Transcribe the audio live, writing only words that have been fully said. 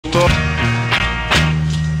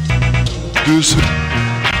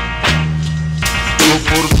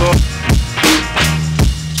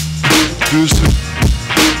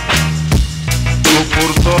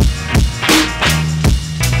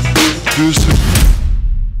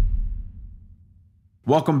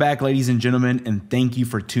Welcome back, ladies and gentlemen, and thank you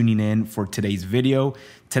for tuning in for today's video.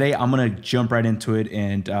 Today, I'm gonna jump right into it,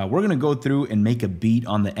 and we're gonna go through and make a beat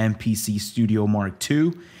on the MPC Studio Mark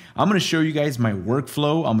II. I'm gonna show you guys my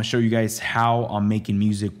workflow. I'm gonna show you guys how I'm making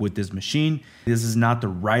music with this machine. This is not the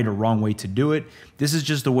right or wrong way to do it. This is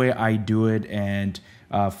just the way I do it, and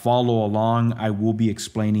follow along. I will be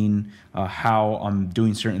explaining how I'm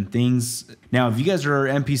doing certain things. Now, if you guys are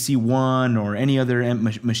MPC 1 or any other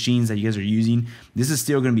machines that you guys are using, this is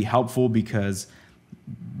still going to be helpful because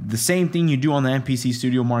the same thing you do on the MPC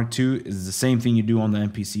Studio Mark II is the same thing you do on the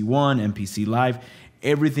MPC 1, MPC Live.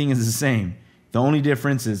 Everything is the same. The only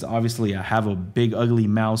difference is obviously I have a big ugly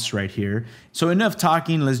mouse right here. So enough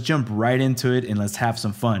talking, let's jump right into it and let's have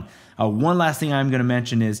some fun. One last thing I'm gonna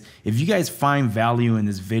mention is if you guys find value in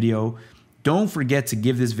this video, don't forget to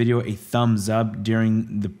give this video a thumbs up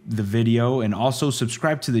during the video, and also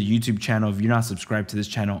subscribe to the YouTube channel if you're not subscribed to this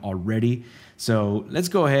channel already. So let's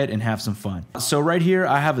go ahead and have some fun. So right here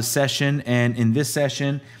I have a session, and in this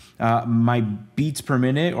session, my beats per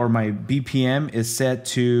minute or my BPM is set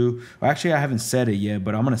to, well, actually I haven't set it yet,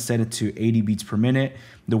 but I'm gonna set it to 80 beats per minute.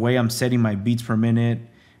 The way I'm setting my beats per minute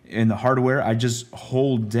in the hardware, I just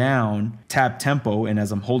hold down tap tempo, and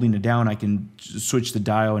as I'm holding it down, I can switch the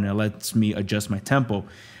dial and it lets me adjust my tempo.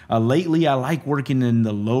 Lately, I like working in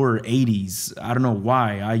the lower 80s. I don't know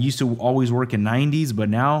why. I used to always work in 90s, but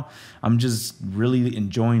now I'm just really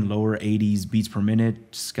enjoying lower 80s beats per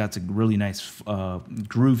minute. Just got a really nice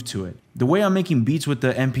groove to it. The way I'm making beats with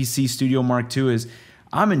the MPC Studio Mark II is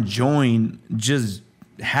I'm enjoying just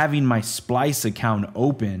having my Splice account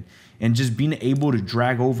open and just being able to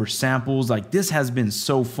drag over samples. Like, this has been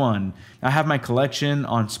so fun. I have my collection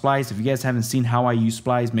on Splice. If you guys haven't seen how I use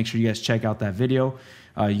Splice, make sure you guys check out that video.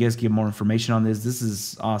 You guys get more information on this. This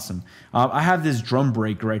is awesome. I have this drum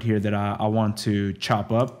break right here that I want to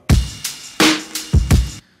chop up.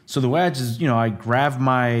 So the way I just, I grab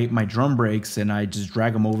my drum breaks and I just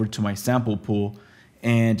drag them over to my sample pool.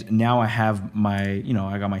 And now I have my,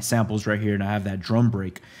 I got my samples right here and I have that drum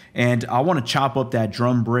break. And I want to chop up that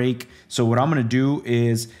drum break. So what I'm going to do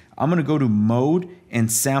is I'm going to go to mode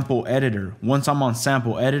and sample editor. Once I'm on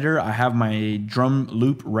sample editor, I have my drum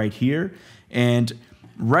loop right here. And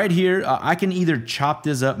right here, I can either chop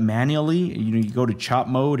this up manually. You go to chop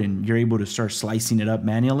mode and you're able to start slicing it up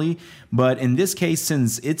manually. But in this case,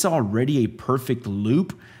 since it's already a perfect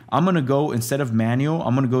loop, I'm gonna go, instead of manual,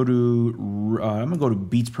 I'm gonna go to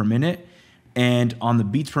beats per minute, and on the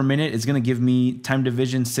beats per minute, it's gonna give me time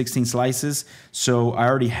division 16 slices. So I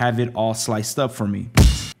already have it all sliced up for me.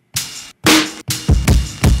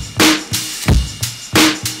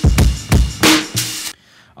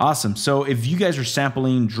 Awesome. So if you guys are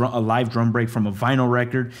sampling a live drum break from a vinyl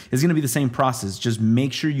record, it's going to be the same process. Just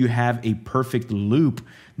make sure you have a perfect loop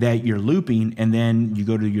that you're looping, and then you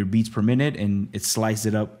go to your beats per minute and it slices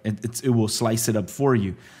it up. It will slice it up for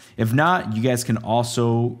you. If not, you guys can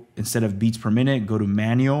also, instead of beats per minute, go to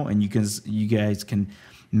manual, and you guys can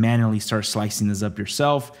manually start slicing this up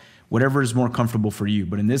yourself, whatever is more comfortable for you.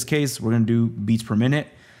 But in this case, we're going to do beats per minute.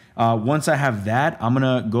 Once I have that, I'm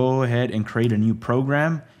going to go ahead and create a new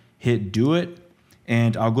program, hit do it,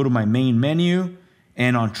 and I'll go to my main menu.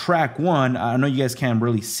 And on track 1, I know you guys can't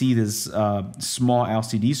really see this small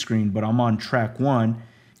LCD screen, but I'm on track 1.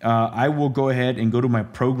 I will go ahead and go to my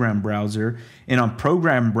program browser. And on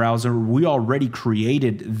program browser, we already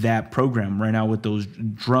created that program right now with those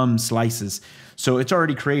drum slices. So it's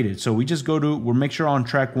already created. So we just we'll make sure on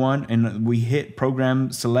track 1 and we hit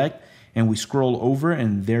program select, and we scroll over,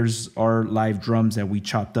 and there's our live drums that we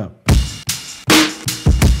chopped up.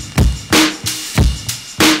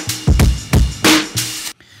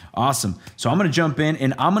 Awesome. So I'm going to jump in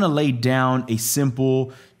and I'm going to lay down a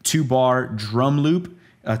simple 2-bar drum loop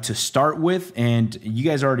to start with. And you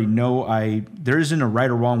guys already know there isn't a right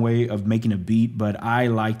or wrong way of making a beat, but I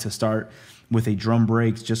like to start with a drum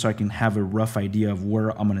break just so I can have a rough idea of where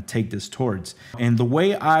I'm going to take this towards. And the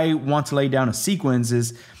way I want to lay down a sequence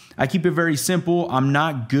is I keep it very simple. I'm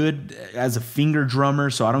not good as a finger drummer,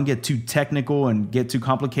 so I don't get too technical and get too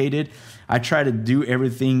complicated. I try to do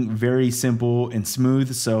everything very simple and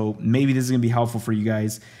smooth, so maybe this is going to be helpful for you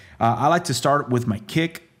guys. I like to start with my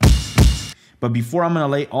kick, but before I'm going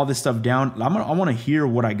to lay all this stuff down, I want to hear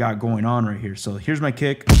what I got going on right here. So here's my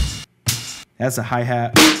kick. That's a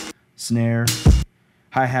hi-hat, snare,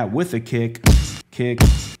 hi-hat with a kick,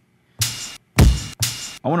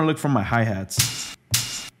 I want to look for my hi-hats.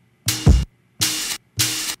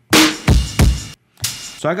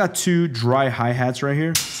 So I got 2 dry hi-hats right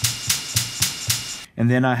here. And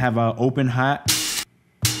then I have an open hat.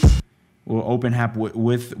 Well, open hat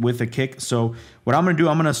with a kick. So what I'm gonna do,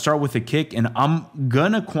 I'm gonna start with a kick, and I'm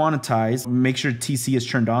gonna quantize, make sure TC is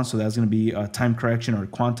turned on. So that's gonna be a time correction, or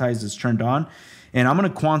quantize is turned on. And I'm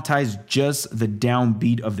gonna quantize just the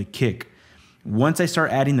downbeat of the kick. Once I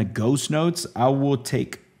start adding the ghost notes, I will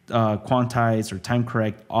take quantize or time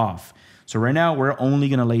correct off. So right now we're only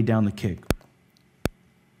gonna lay down the kick.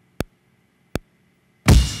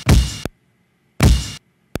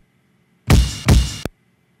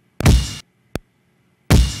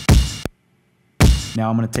 Now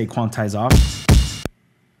I'm going to take quantize off.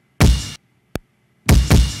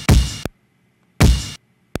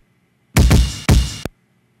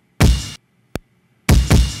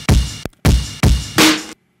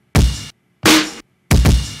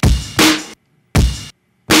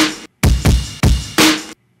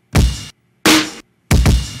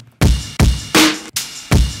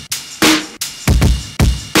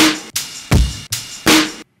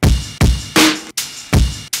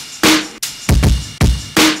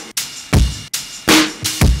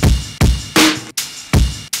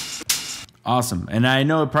 Awesome. And I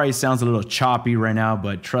know it probably sounds a little choppy right now,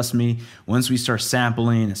 but trust me, once we start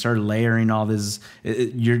sampling and start layering all this,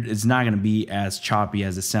 it's not going to be as choppy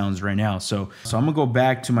as it sounds right now. So I'm going to go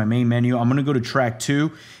back to my main menu. I'm going to go to track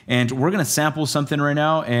 2, and we're going to sample something right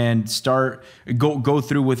now and go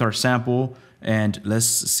through with our sample. And let's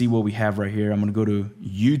see what we have right here. I'm going to go to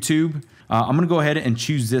YouTube. I'm going to go ahead and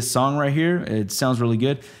choose this song right here. It sounds really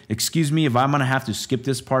good. Excuse me if I'm going to have to skip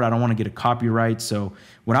this part. I don't want to get a copyright. So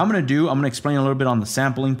what I'm going to do, I'm going to explain a little bit on the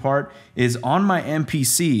sampling part, is on my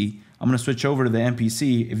MPC, I'm going to switch over to the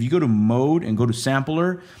MPC. If you go to mode and go to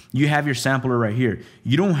sampler, you have your sampler right here.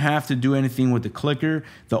 You don't have to do anything with the clicker.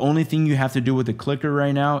 The only thing you have to do with the clicker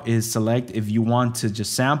right now is select if you want to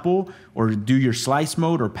just sample or do your slice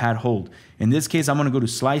mode or pad hold. In this case, I'm going to go to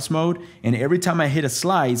slice mode, and every time I hit a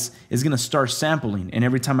slice, it's going to start sampling. And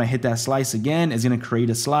every time I hit that slice again, it's going to create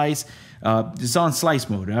a slice. It's on slice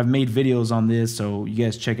mode. I've made videos on this, so you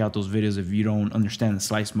guys check out those videos if you don't understand the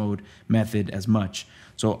slice mode method as much.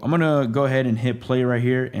 So I'm going to go ahead and hit play right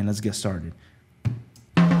here, and let's get started.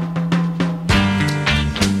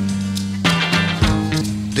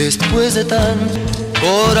 Después de tanto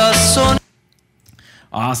corazón.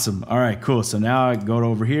 Awesome. All right, cool. So now I go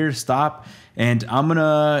over here, stop, and I'm going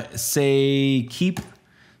to say keep.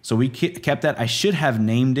 So we kept that. I should have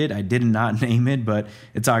named it. I did not name it, but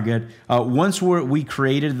it's all good. Once we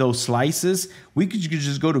created those slices, you could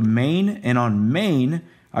just go to main, and on main,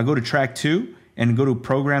 I go to track 2 and go to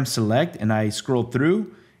program select, and I scroll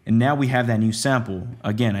through, and now we have that new sample.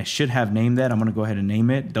 Again, I should have named that. I'm going to go ahead and name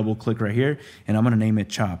it. Double click right here, and I'm going to name it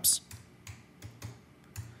chops.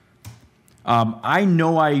 I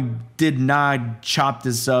know I did not chop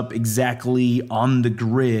this up exactly on the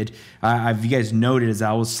grid. If you guys noted, as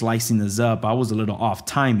I was slicing this up, I was a little off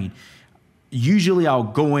timing. Usually I'll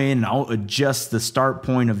go in and I'll adjust the start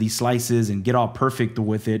point of these slices and get all perfect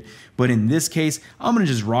with it. But in this case, I'm going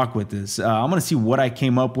to just rock with this. I'm going to see what I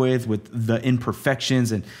came up with the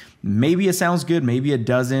imperfections, and maybe it sounds good, maybe it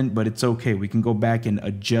doesn't, but it's okay. We can go back and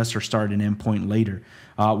adjust or start an endpoint later.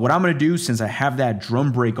 What I'm going to do, since I have that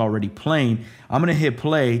drum break already playing, I'm going to hit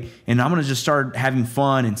play, and I'm going to just start having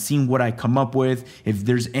fun and seeing what I come up with, if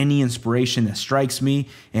there's any inspiration that strikes me,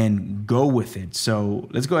 and go with it. So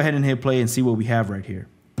let's go ahead and hit play and see what we have right here.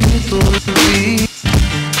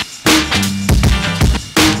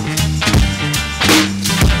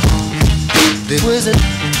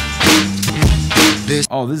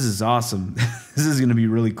 Oh, this is awesome. This is going to be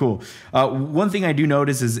really cool. One thing I do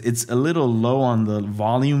notice is it's a little low on the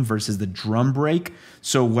volume versus the drum break.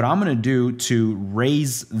 So what I'm going to do to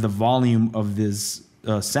raise the volume of this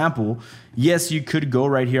sample, yes, you could go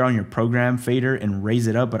right here on your program fader and raise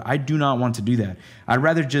it up, but I do not want to do that. I'd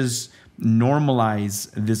rather just normalize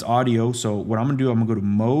this audio. So what I'm going to do, I'm going to go to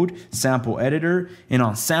mode, sample editor, and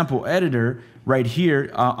on sample editor right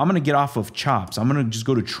here, I'm going to get off of chops. I'm going to just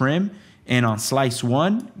go to trim, and on slice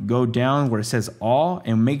 1, go down where it says all,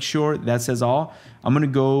 and make sure that says all. I'm going to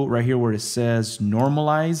go right here where it says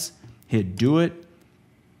normalize, hit do it.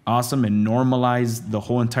 Awesome, and normalize the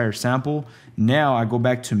whole entire sample. Now I go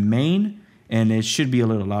back to main, and it should be a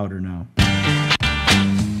little louder now.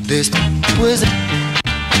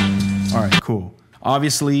 All right, cool.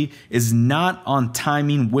 Obviously, is not on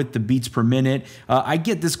timing with the beats per minute. I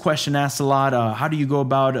get this question asked a lot. How do you go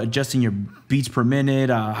about adjusting your beats per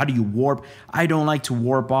minute? How do you warp? I don't like to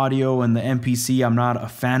warp audio in the MPC. I'm not a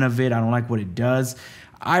fan of it. I don't like what it does.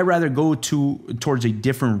 I rather go towards a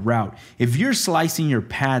different route. If you're slicing your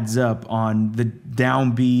pads up on the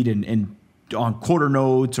downbeat and on quarter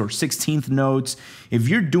notes or 16th notes, if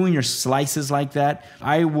you're doing your slices like that,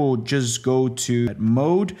 I will just go to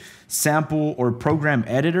mode, sample, or program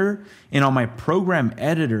editor. And on my program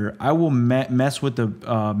editor, I will mess with the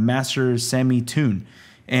master semi tune.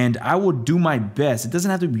 And I will do my best. It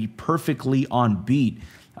doesn't have to be perfectly on beat.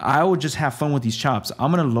 I will just have fun with these chops. I'm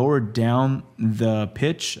gonna lower down the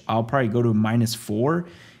pitch. I'll probably go to -4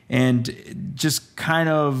 and just kind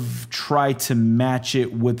of try to match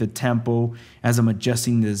it with the tempo as I'm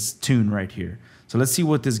adjusting this tune right here. So let's see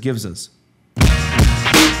what this gives us.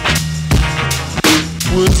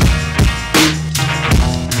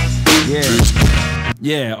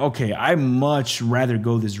 Yeah, okay, I much rather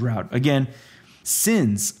go this route. Again,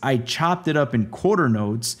 since I chopped it up in quarter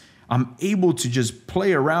notes, I'm able to just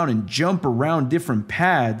play around and jump around different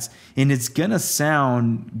pads, and it's gonna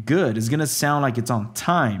sound good. It's gonna sound like it's on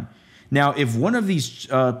time. Now, if one of these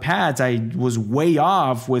pads I was way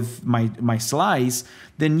off with my slice,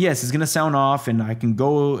 then yes, it's gonna sound off, and I can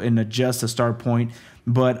go and adjust the start point.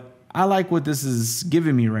 But I like what this is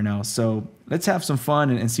giving me right now, so let's have some fun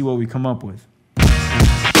and see what we come up with.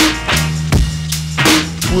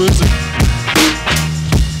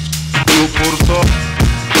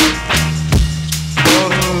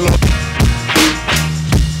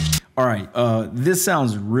 All right, this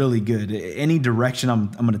sounds really good. Any direction I'm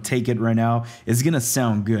gonna take it right now is gonna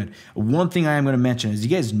sound good. One thing I am gonna mention is, you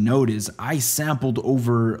guys notice I sampled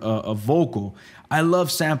over a vocal. I love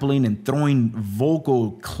sampling and throwing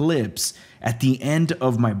vocal clips at the end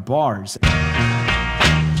of my bars.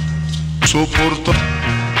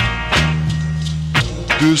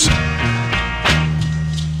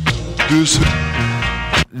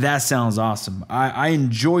 That sounds awesome. I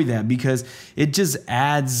enjoy that because it just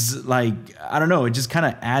adds, like, I don't know, it just kind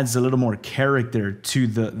of adds a little more character to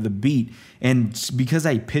the beat. And because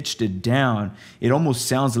I pitched it down, it almost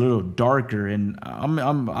sounds a little darker, and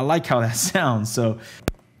I like how that sounds. So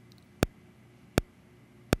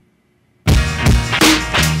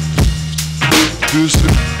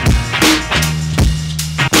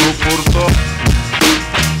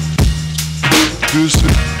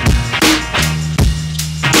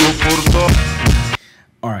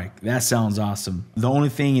all right, that sounds awesome. The only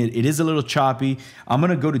thing, it is a little choppy. I'm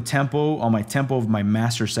gonna go to tempo. On my tempo of my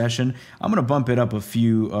master session, I'm gonna bump it up a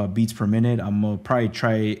few beats per minute. I'm gonna probably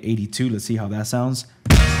try 82. Let's see how that sounds.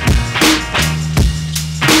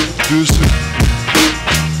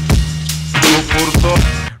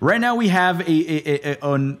 Right now we have a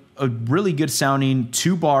really good sounding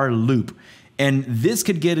 2-bar loop. And this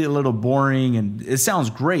could get a little boring, and it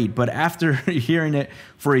sounds great, but after hearing it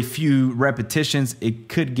for a few repetitions, it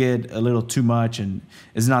could get a little too much and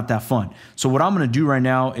it's not that fun. So what I'm gonna do right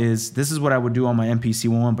now is, this is what I would do on my MPC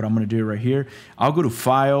one, but I'm gonna do it right here. I'll go to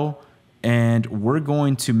File, and we're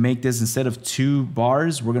going to make this, instead of 2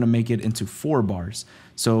 bars, we're gonna make it into 4 bars.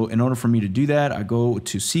 So in order for me to do that, I go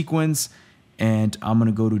to Sequence, and I'm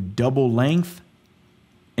gonna go to Double Length.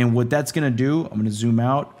 And what that's gonna do, I'm gonna zoom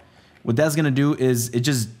out. What that's gonna do is it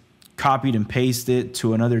just copied and pasted it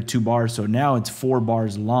to another 2 bars. So now it's 4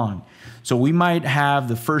 bars long. So we might have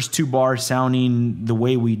the first 2 bars sounding the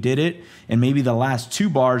way we did it, and maybe the last 2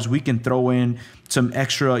 bars we can throw in some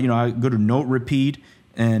extra, you know, I go to note repeat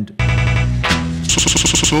and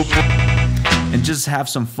just have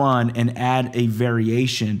some fun and add a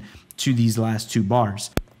variation to these last 2 bars.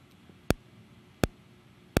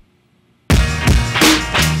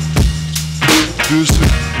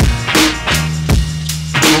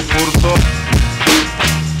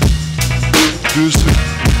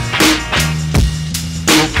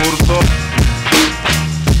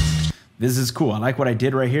 This is cool. I like what I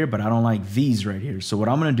did right here, but I don't like these right here. So what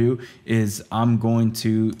I'm gonna do is I'm going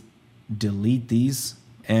to delete these,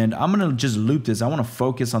 and I'm gonna just loop this. I wanna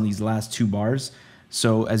focus on these last 2 bars.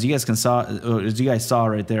 So as you guys saw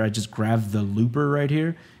right there, I just grabbed the looper right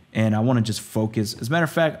here, and I wanna just focus. As a matter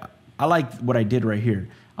of fact, I like what I did right here.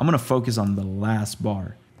 I'm gonna focus on the last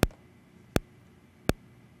bar.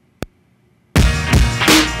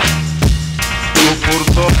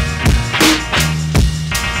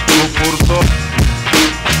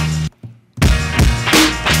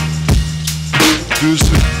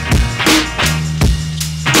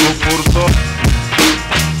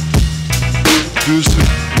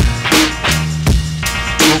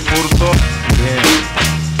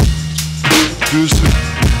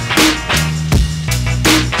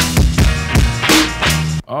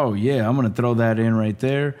 Oh yeah, I'm gonna throw that in right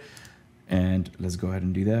there. And let's go ahead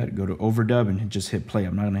and do that. Go to overdub and just hit play.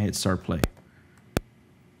 I'm not gonna hit start play.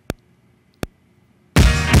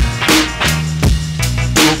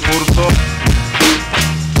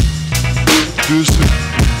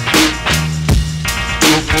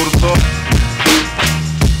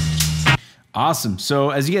 Awesome.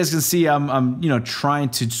 So as you guys can see, I'm trying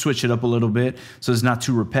to switch it up a little bit so it's not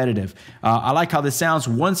too repetitive. I like how this sounds.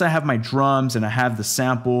 Once I have my drums and I have the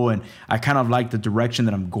sample and I kind of like the direction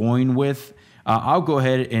that I'm going with, I'll go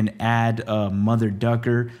ahead and add a mother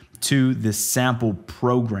ducker to this sample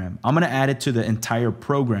program. I'm gonna add it to the entire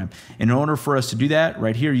program. In order for us to do that,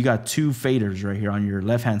 right here, you got two faders right here on your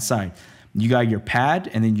left-hand side. You got your pad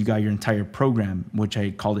and then you got your entire program, which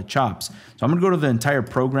I called it chops. So I'm gonna go to the entire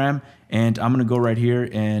program and I'm gonna go right here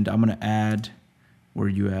and I'm gonna add, where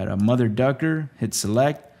you at, a mother ducker, hit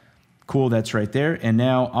select. Cool, that's right there. And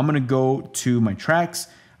now I'm gonna go to my tracks.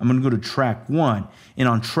 I'm gonna go to track 1. And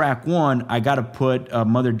on track 1, I gotta put a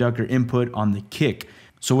mother ducker input on the kick.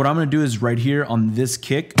 So what I'm gonna do is right here on this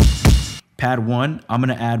kick, pad 1, I'm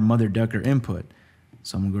gonna add mother ducker input.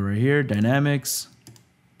 So I'm gonna go right here, dynamics,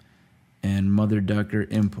 and mother ducker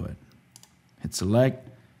input. Hit select,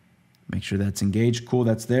 make sure that's engaged. Cool,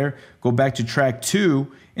 that's there. Go back to track 2,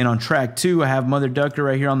 and on track 2, I have mother ducker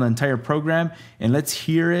right here on the entire program, and let's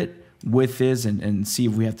hear it with this and see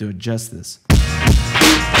if we have to adjust this.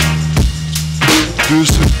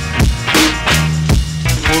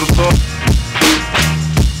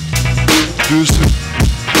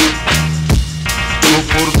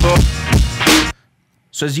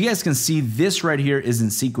 So as you guys can see, this right here is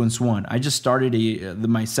in sequence 1. I just started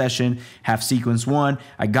my session, have sequence 1.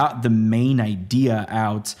 I got the main idea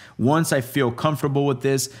out. Once I feel comfortable with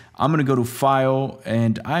this, I'm gonna go to file,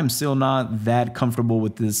 and I'm still not that comfortable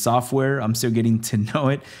with this software. I'm still getting to know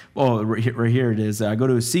it. Oh, right here it is. I go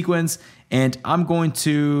to sequence, and I'm going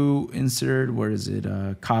to insert, where is it?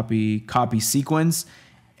 Copy sequence,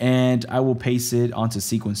 and I will paste it onto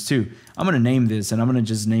sequence 2. I'm gonna name this, and I'm gonna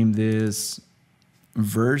just name this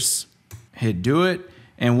verse, hit do it.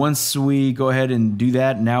 And once we go ahead and do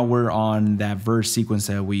that, now we're on that verse sequence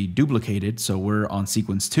that we duplicated. So we're on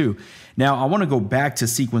sequence 2. Now I want to go back to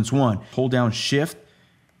sequence 1, hold down shift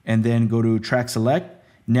and then go to track select.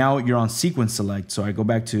 Now you're on sequence select. So I go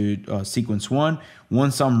back to sequence 1.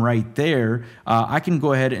 Once I'm right there, I can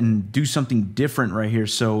go ahead and do something different right here.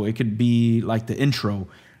 So it could be like the intro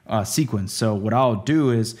sequence. So what I'll do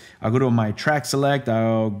is I'll go to my track select,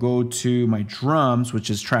 I'll go to my drums, which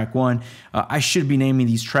is track 1. I should be naming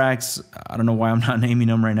these tracks. I don't know why I'm not naming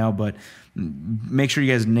them right now, but make sure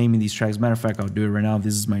you guys are naming these tracks. Matter of fact, I'll do it right now.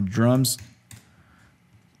 This is my drums.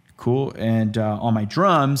 Cool. And on my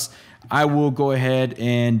drums, I will go ahead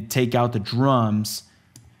and take out the drums.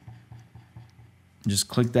 Just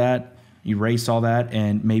click that, erase all that,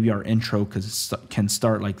 and maybe our intro can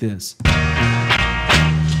start like this.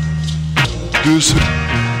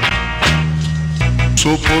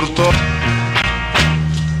 Soporta.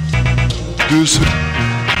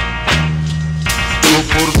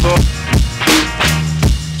 Soporta.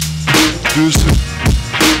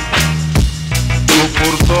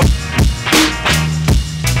 Soporta.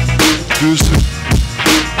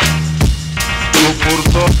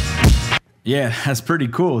 Soporta. Yeah, that's pretty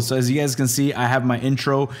cool. So as you guys can see, I have my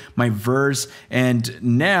intro, my verse, and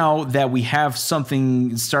now that we have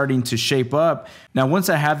something starting to shape up, now once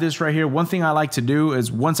I have this right here, one thing I like to do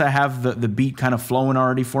is once I have the beat kind of flowing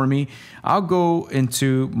already for me, I'll go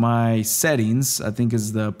into my settings, I think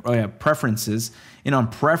is the, preferences. And on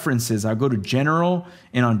preferences, I go to general,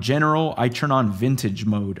 and on general, I turn on vintage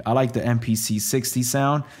mode. I like the MPC 60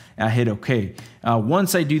 sound. I hit OK.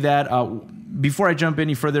 Once I do that, before I jump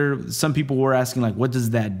any further, some people were asking, like, what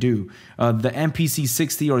does that do? The MPC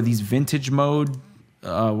 60 or these vintage mode,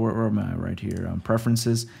 where am I? Right here on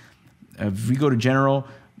preferences. If we go to general,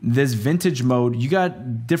 this vintage mode, you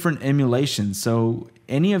got different emulations. So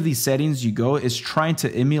any of these settings you go is trying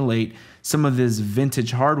to emulate some of this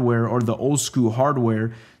vintage hardware or the old school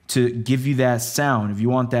hardware to give you that sound. If you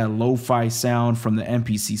want that lo-fi sound from the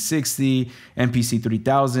MPC 60, MPC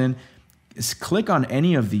 3000, click on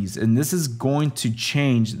any of these, and this is going to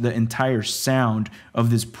change the entire sound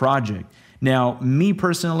of this project. Now, me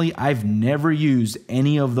personally, I've never used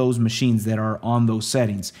any of those machines that are on those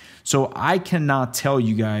settings. So I cannot tell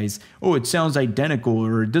you guys, oh, it sounds identical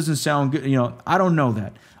or it doesn't sound good. You know, I don't know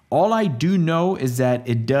that. All I do know is that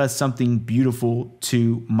it does something beautiful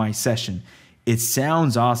to my session. It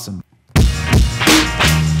sounds awesome.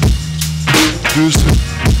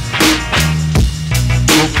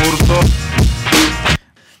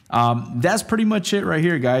 That's pretty much it right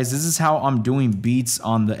here, guys. This is how I'm doing beats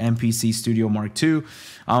on the MPC Studio Mark II.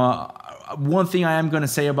 One thing I am going to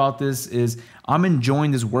say about this is I'm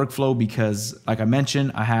enjoying this workflow because, like I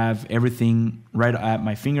mentioned, I have everything right at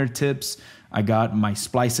my fingertips. I got my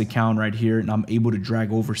Splice account right here, and I'm able to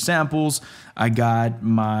drag over samples. I got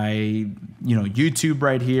my, YouTube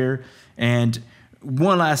right here, and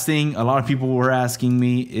one last thing, a lot of people were asking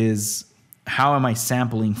me is, how am I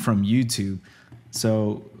sampling from YouTube?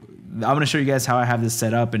 So I'm going to show you guys how I have this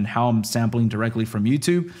set up and how I'm sampling directly from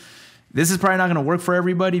YouTube. This is probably not going to work for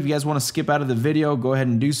everybody. If you guys want to skip out of the video, go ahead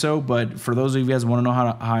and do so. But for those of you guys who want to know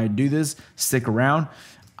how I do this, stick around.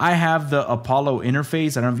 I have the Apollo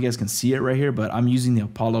interface. I don't know if you guys can see it right here, but I'm using the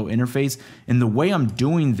Apollo interface. And the way I'm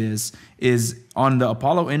doing this is on the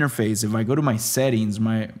Apollo interface. If I go to my settings,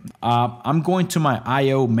 I'm going to my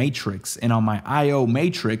I/O matrix, and on my I/O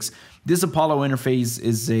matrix, this Apollo interface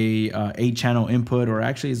is a 8-channel input, or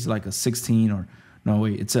actually it's like a 16 or no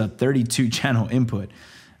wait, it's a 32-channel input.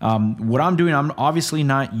 What I'm doing, I'm obviously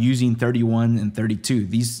not using 31 and 32.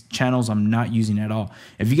 These channels I'm not using at all.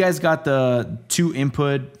 If you guys got the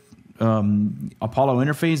 2-input Apollo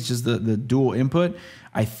interface, just the dual input,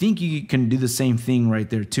 I think you can do the same thing right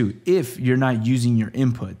there too. If you're not using your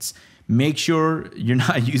inputs, make sure you're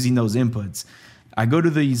not using those inputs. I go to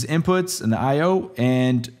these inputs in the IO,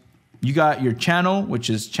 and you got your channel, which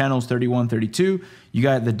is channels 31, 32. You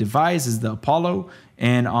got the device is the Apollo.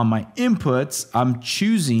 And on my inputs, I'm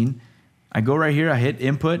choosing, I go right here, I hit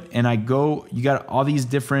input, and I go, you got all these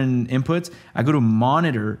different inputs. I go to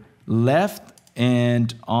monitor left,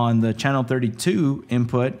 and on the channel 32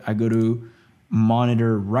 input, I go to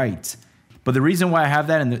monitor right. But the reason why I have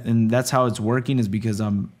that, and that's how it's working, is because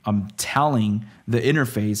I'm telling the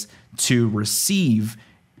interface to receive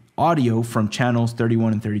audio from channels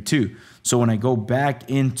 31 and 32. So when I go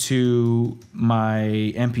back into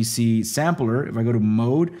my MPC sampler, if I go to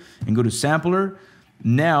mode and go to sampler,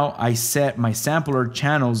 now I set my sampler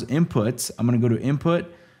channels inputs. I'm going to go to input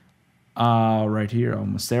right here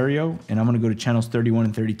on my stereo, and I'm going to go to channels 31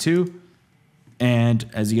 and 32. And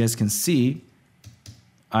as you guys can see,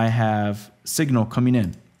 I have signal coming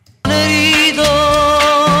in.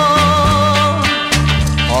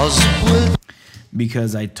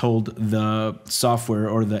 Because I told the software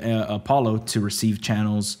or the Apollo to receive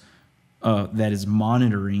channels that is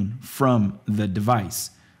monitoring from the device.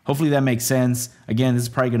 Hopefully that makes sense. Again, this is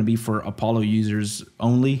probably going to be for Apollo users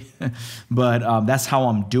only, but that's how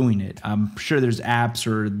I'm doing it. I'm sure there's apps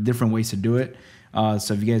or different ways to do it.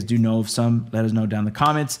 So if you guys do know of some, let us know down in the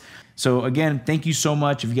comments. So again, thank you so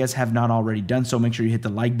much. If you guys have not already done so, make sure you hit the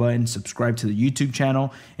like button, subscribe to the YouTube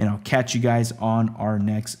channel, and I'll catch you guys on our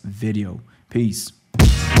next video. Peace.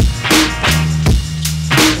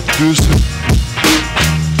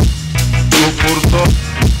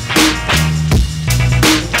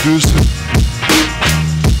 Soportar.